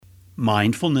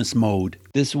Mindfulness mode.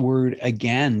 This word,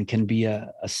 again, can be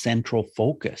a central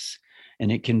focus,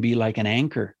 and it can be like an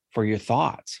anchor for your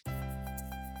thoughts.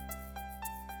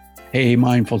 Hey,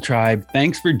 Mindful Tribe.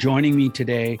 Thanks for joining me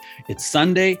today. It's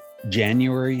Sunday,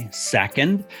 January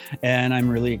 2nd, and I'm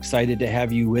really excited to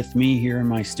have you with me here in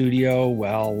my studio.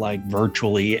 Well, like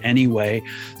virtually anyway.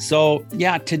 So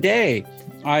yeah, today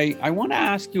I want to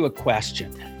ask you a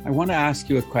question. I want to ask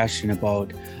you a question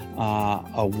about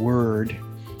a word,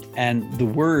 and the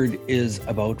word is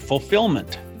about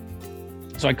fulfillment.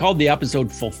 So I called the episode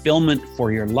Fulfillment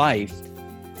for Your Life.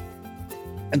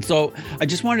 And so I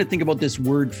just wanted to think about this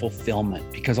word fulfillment,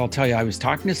 because I'll tell you, I was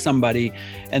talking to somebody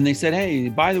and they said, hey,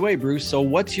 by the way, Bruce, so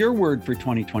what's your word for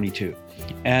 2022?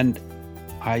 And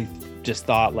I just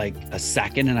thought like a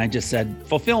second and I just said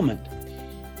fulfillment.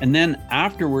 And then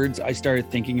afterwards, I started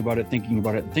thinking about it.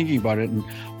 And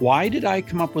why did I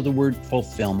come up with the word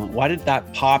fulfillment? Why did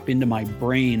that pop into my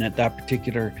brain at that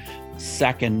particular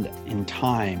second in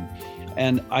time?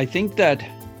 And I think that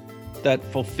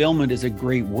fulfillment is a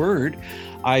great word.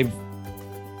 I've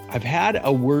had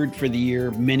a word for the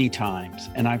year many times,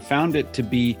 and I found it to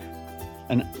be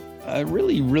a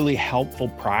really, really helpful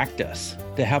practice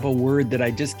to have a word that I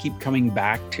just keep coming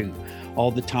back to all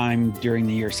the time during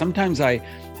the year. Sometimes I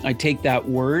take that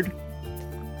word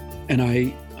and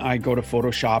I go to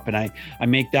Photoshop and I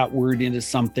make that word into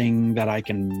something that I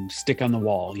can stick on the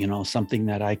wall, something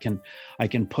that I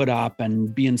can put up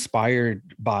and be inspired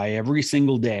by every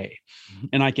single day.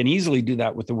 And I can easily do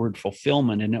that with the word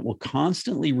fulfillment, and it will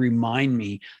constantly remind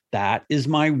me that is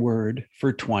my word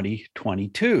for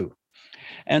 2022.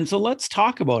 And so let's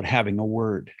talk about having a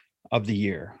word of the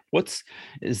year.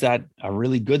 Is that a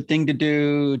really good thing to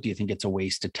do? Do you think it's a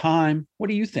waste of time? What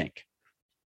do you think?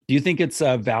 Do you think it's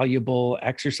a valuable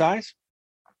exercise?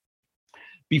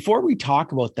 Before we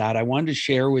talk about that, I wanted to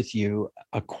share with you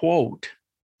a quote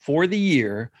for the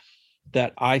year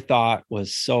that I thought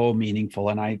was so meaningful.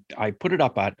 And I put it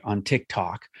up on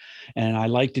TikTok, and I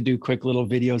like to do quick little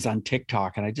videos on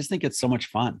TikTok. And I just think it's so much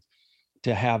fun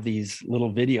to have these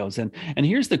little videos. And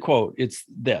here's the quote. It's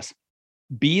this: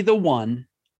 be the one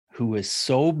who is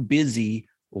so busy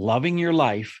loving your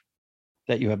life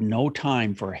that you have no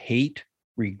time for hate,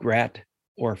 regret,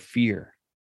 or fear.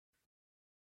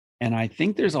 And I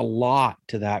think there's a lot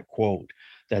to that quote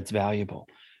that's valuable.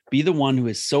 Be the one who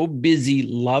is so busy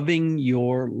loving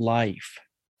your life.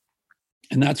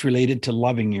 And that's related to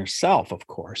loving yourself, of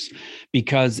course,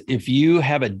 because if you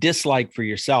have a dislike for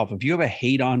yourself, if you have a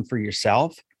hate on for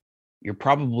yourself, you're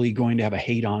probably going to have a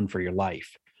hate on for your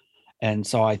life. And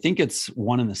so I think it's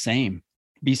one and the same.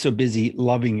 Be so busy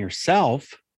loving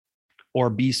yourself or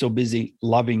be so busy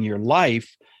loving your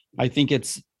life. I think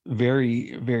it's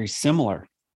very, very similar.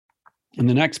 And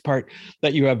the next part,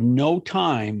 that you have no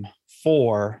time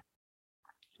for,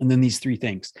 and then these three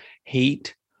things: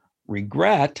 hate,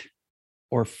 regret,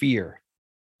 or fear.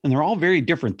 And they're all very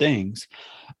different things.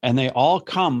 And they all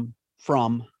come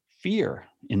from fear,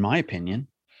 in my opinion.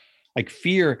 Like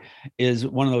fear is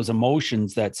one of those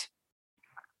emotions that's,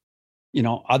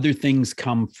 other things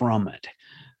come from it.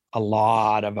 A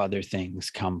lot of other things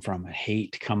come from it.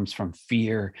 Hate comes from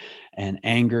fear, and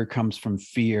anger comes from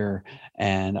fear.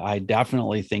 And I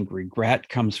definitely think regret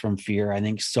comes from fear. I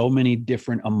think so many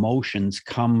different emotions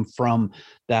come from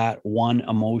that one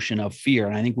emotion of fear.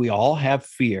 And I think we all have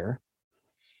fear,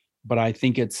 but I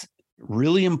think it's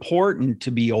really important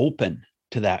to be open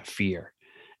to that fear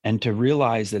and to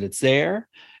realize that it's there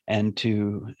and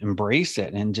to embrace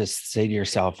it and just say to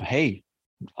yourself, hey,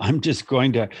 I'm just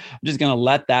going to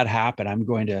let that happen. I'm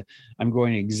going to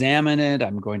examine it.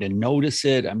 I'm going to notice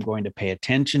it. I'm going to pay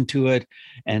attention to it.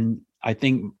 And I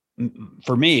think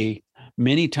for me,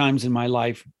 many times in my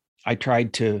life, I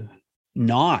tried to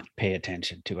not pay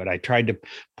attention to it. I tried to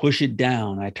push it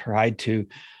down. I tried to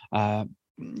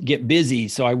get busy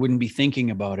so I wouldn't be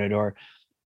thinking about it or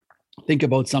think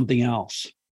about something else.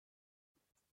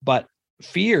 But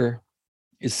fear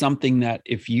is something that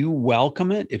if you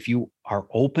welcome it, if you are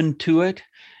open to it,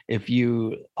 if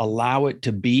you allow it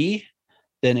to be,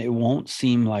 then it won't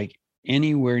seem like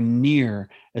anywhere near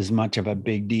as much of a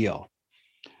big deal.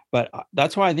 But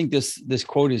that's why I think this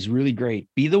quote is really great.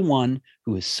 Be the one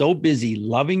who is so busy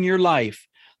loving your life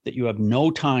that you have no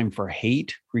time for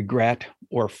hate, regret,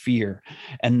 or fear.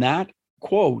 And that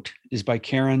quote is by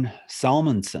Karen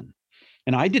Salmonson.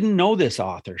 And I didn't know this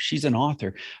author. She's an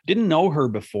author. Didn't know her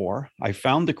before. I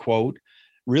found the quote,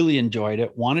 really enjoyed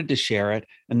it, wanted to share it.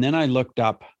 And then I looked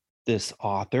up this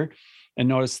author and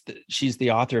noticed that she's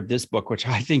the author of this book, which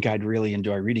I think I'd really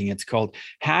enjoy reading. It's called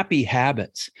Happy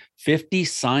Habits, 50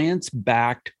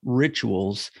 Science-Backed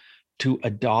Rituals to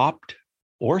Adopt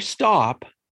or stop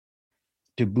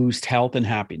to boost health and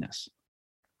happiness.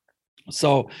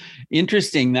 So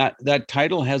interesting that that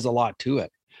title has a lot to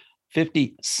it.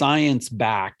 50 science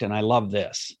backed. And I love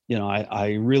this.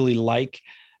 I really like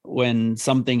when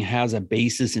something has a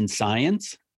basis in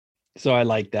science. So I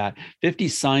like that. 50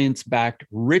 science backed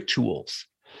rituals.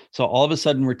 So all of a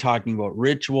sudden we're talking about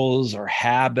rituals or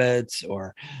habits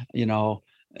or,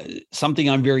 something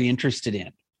I'm very interested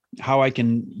in, how I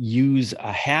can use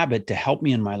a habit to help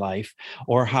me in my life,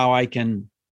 or how I can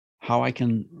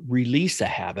release a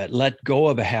habit, let go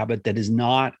of a habit that is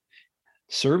not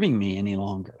serving me any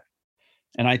longer.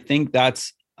 And I think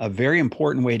that's a very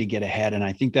important way to get ahead. And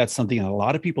I think that's something that a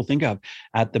lot of people think of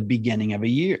at the beginning of the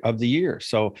year.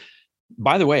 So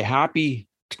by the way, happy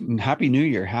New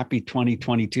Year, happy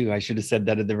 2022. I should have said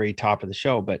that at the very top of the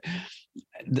show, but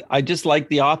I just like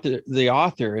the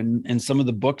author and some of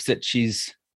the books that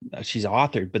she's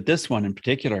authored, but this one in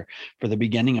particular for the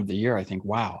beginning of the year, I think,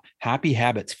 wow, happy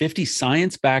habits, 50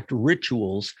 science-backed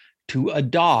rituals to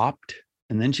adopt.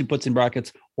 And then she puts in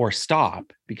brackets or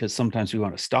stop, because sometimes we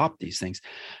want to stop these things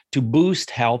to boost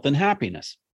health and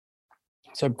happiness.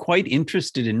 So I'm quite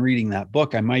interested in reading that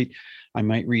book. I might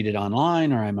read it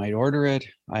online, or I might order it.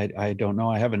 I don't know.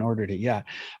 I haven't ordered it yet,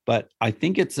 but I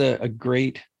think it's a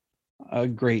great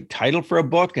title for a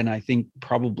book. And I think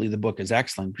probably the book is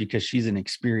excellent because she's an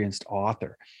experienced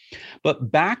author.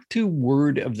 But back to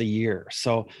word of the year.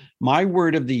 So my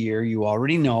word of the year, you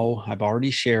already know, I've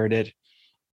already shared it.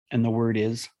 And the word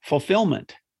is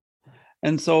fulfillment.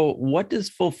 And so what does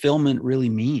fulfillment really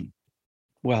mean?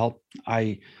 Well,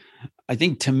 I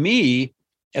think to me,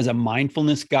 as a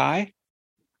mindfulness guy,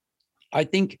 I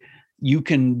think you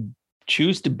can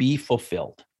choose to be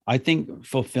fulfilled. I think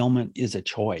fulfillment is a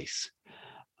choice.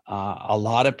 A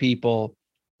lot of people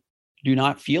do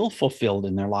not feel fulfilled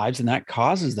in their lives, and that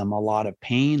causes them a lot of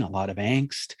pain, a lot of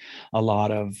angst, a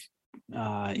lot of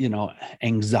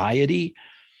anxiety.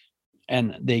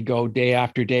 And they go day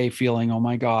after day feeling, oh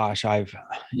my gosh, I'm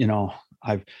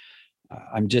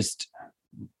just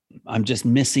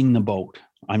missing the boat.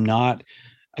 I'm not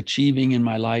achieving in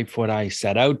my life what I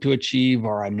set out to achieve,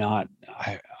 or I'm not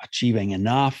achieving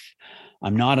enough.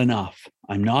 I'm not enough.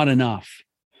 I'm not enough.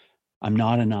 I'm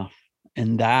not enough.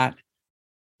 And that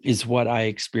is what I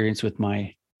experience with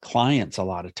my clients a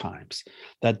lot of times,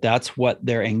 that's what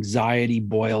their anxiety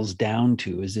boils down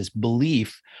to, is this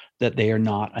belief that they are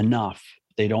not enough.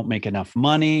 They don't make enough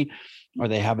money, or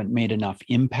they haven't made enough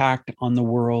impact on the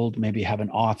world, maybe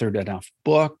haven't authored enough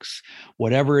books,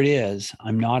 whatever it is,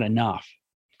 I'm not enough.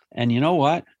 And you know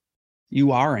what?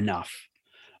 You are enough.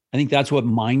 I think that's what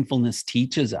mindfulness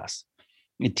teaches us.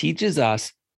 It teaches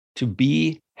us to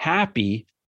be happy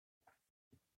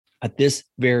at this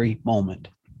very moment.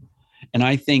 And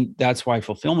I think that's why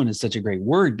fulfillment is such a great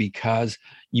word, because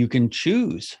you can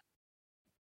choose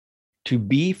to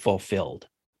be fulfilled.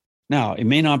 Now, it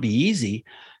may not be easy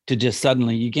to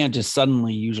you can't just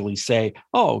suddenly usually say,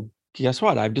 oh, guess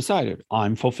what? I've decided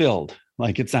I'm fulfilled.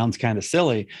 Like, it sounds kind of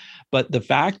silly. But the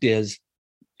fact is,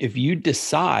 if you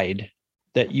decide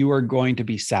that you are going to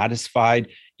be satisfied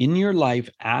in your life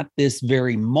at this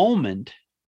very moment,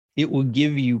 it will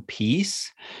give you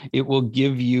peace. It will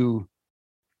give you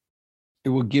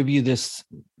this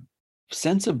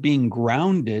sense of being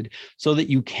grounded so that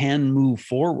you can move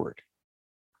forward.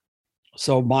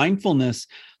 So mindfulness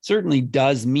certainly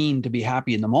does mean to be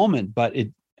happy in the moment, but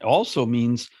it also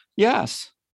means,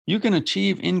 yes, you can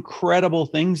achieve incredible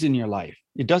things in your life.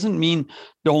 It doesn't mean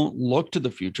don't look to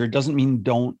the future. It doesn't mean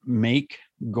don't make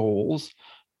goals.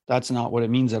 That's not what it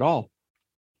means at all.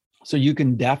 So you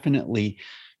can definitely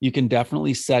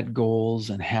set goals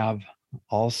and have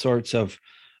all sorts of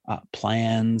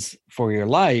plans for your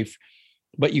life,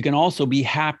 but you can also be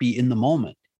happy in the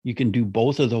moment. You can do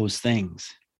both of those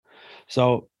things.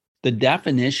 So the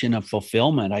definition of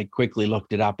fulfillment, I quickly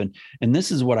looked it up, and this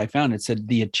is what I found. It said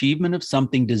the achievement of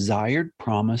something desired,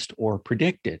 promised, or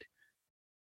predicted.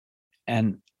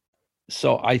 And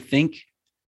so I think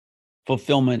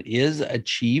fulfillment is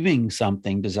achieving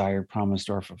something desired, promised,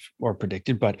 or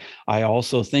predicted. But I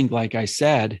also think, like I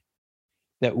said,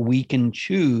 that we can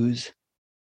choose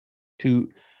to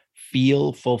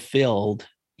feel fulfilled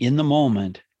in the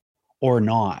moment or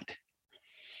not.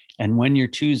 And when you're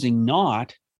choosing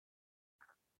not,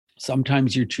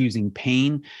 sometimes you're choosing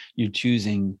pain, you're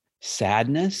choosing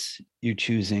sadness, you're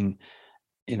choosing,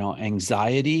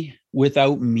 anxiety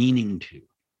without meaning to.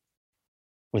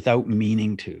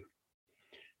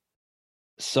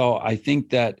 So I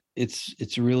think that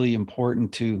it's really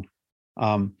important to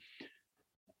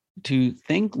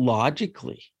think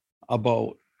logically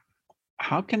about,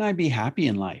 how can I be happy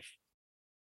in life?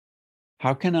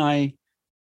 How can I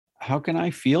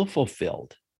feel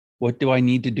fulfilled? What do I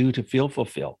need to do to feel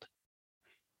fulfilled?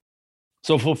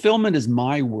 So fulfillment is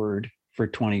my word for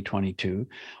 2022.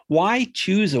 Why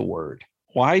choose a word?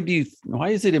 Why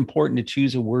is it important to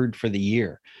choose a word for the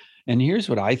year? And here's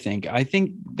what I think. I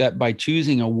think that by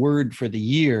choosing a word for the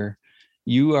year,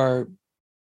 you are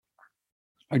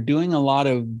doing a lot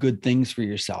of good things for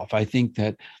yourself. I think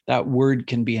that word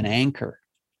can be an anchor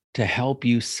to help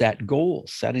you set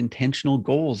goals, set intentional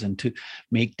goals, and to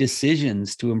make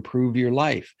decisions to improve your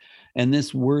life. And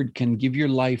this word can give your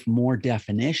life more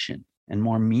definition and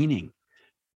more meaning.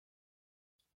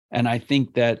 And I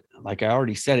think that, like I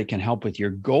already said, it can help with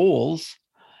your goals.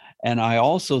 And I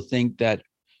also think that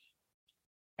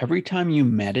every time you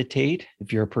meditate,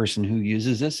 if you're a person who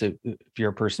uses this, if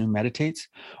you're a person who meditates,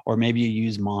 or maybe you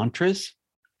use mantras,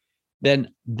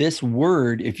 then this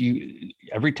word,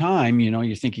 every time,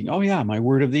 you're thinking, oh yeah, my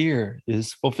word of the year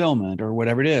is fulfillment or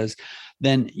whatever it is,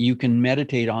 then you can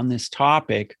meditate on this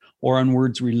topic or on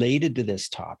words related to this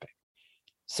topic.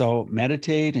 So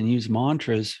meditate and use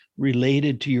mantras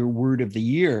related to your word of the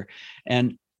year,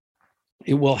 and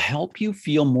it will help you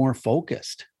feel more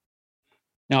focused.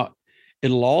 Now,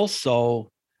 it'll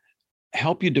also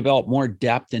help you develop more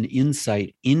depth and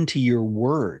insight into your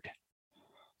word.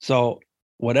 So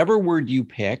whatever word you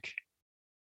pick,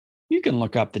 you can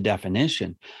look up the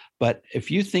definition. But if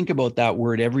you think about that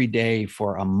word every day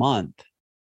for a month,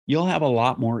 you'll have a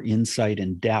lot more insight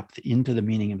and depth into the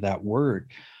meaning of that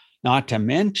word. Not to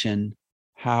mention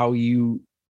how you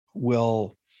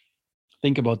will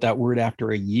think about that word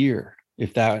after a year,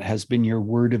 if that has been your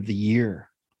word of the year.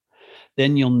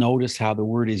 Then you'll notice how the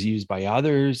word is used by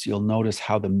others. You'll notice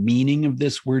how the meaning of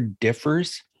this word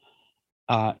differs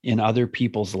in other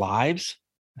people's lives,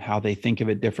 how they think of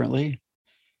it differently.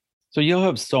 So you'll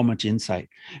have so much insight.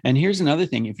 And here's another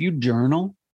thing. If you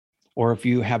journal or if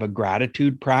you have a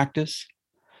gratitude practice,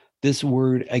 this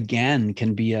word, again,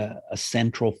 can be a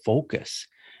central focus,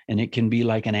 and it can be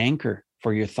like an anchor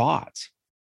for your thoughts.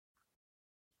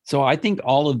 So I think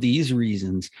all of these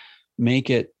reasons make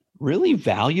it really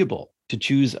valuable to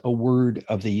choose a word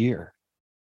of the year.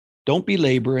 Don't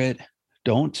belabor it.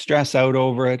 Don't stress out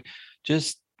over it.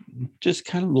 Just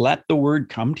kind of let the word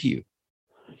come to you.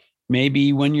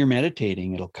 Maybe when you're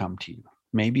meditating, it'll come to you.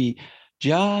 Maybe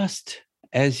just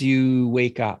as you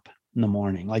wake up in the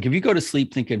morning. Like if you go to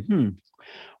sleep thinking,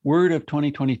 word of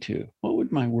 2022, what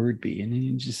would my word be? And then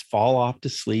you just fall off to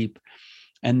sleep.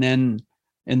 And then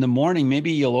in the morning,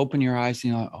 maybe you'll open your eyes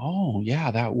and you're like, oh yeah,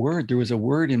 that word, there was a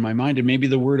word in my mind, and maybe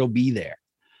the word will be there.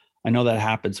 I know that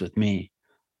happens with me,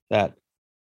 that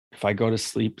if I go to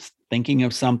sleep thinking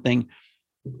of something,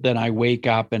 then I wake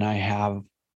up and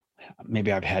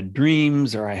maybe I've had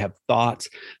dreams or I have thoughts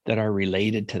that are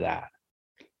related to that.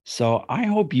 So I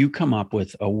hope you come up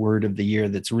with a word of the year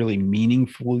that's really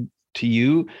meaningful to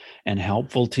you and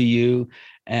helpful to you.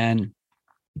 And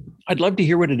I'd love to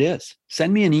hear what it is.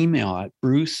 Send me an email at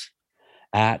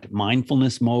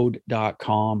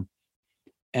bruce@mindfulnessmode.com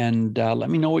and let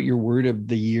me know what your word of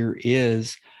the year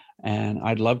is. And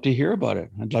I'd love to hear about it.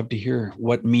 I'd love to hear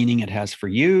what meaning it has for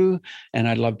you. And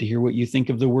I'd love to hear what you think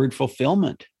of the word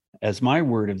fulfillment as my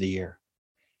word of the year.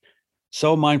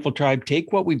 So Mindful Tribe,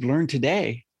 take what we've learned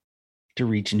today to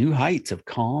reach new heights of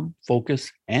calm,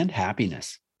 focus, and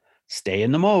happiness. Stay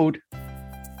in the mode.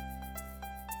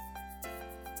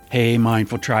 Hey,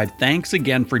 Mindful Tribe, thanks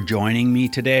again for joining me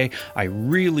today. I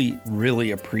really,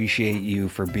 really appreciate you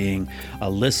for being a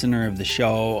listener of the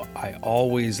show. I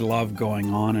always love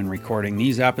going on and recording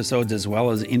these episodes, as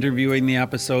well as interviewing the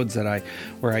episodes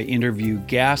where I interview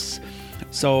guests.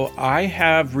 So I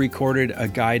have recorded a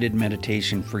guided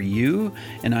meditation for you,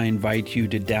 and I invite you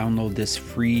to download this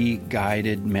free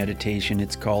guided meditation.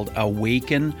 It's called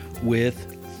Awaken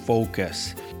with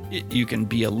Focus. You can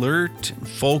be alert,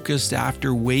 focused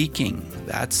after waking.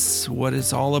 That's what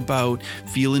it's all about.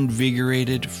 Feel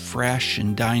invigorated, fresh,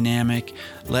 and dynamic.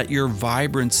 Let your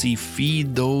vibrancy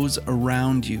feed those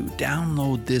around you.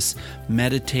 Download this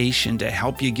meditation to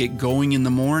help you get going in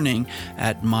the morning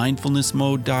at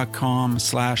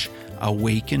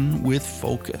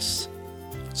mindfulnessmode.com/awakenwithfocus.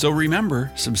 So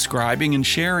remember, subscribing and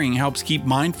sharing helps keep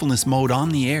Mindfulness Mode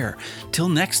on the air. Till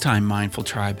next time, Mindful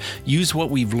Tribe, use what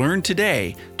we've learned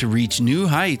today to reach new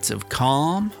heights of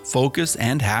calm, focus,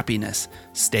 and happiness.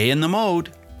 Stay in the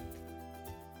mode.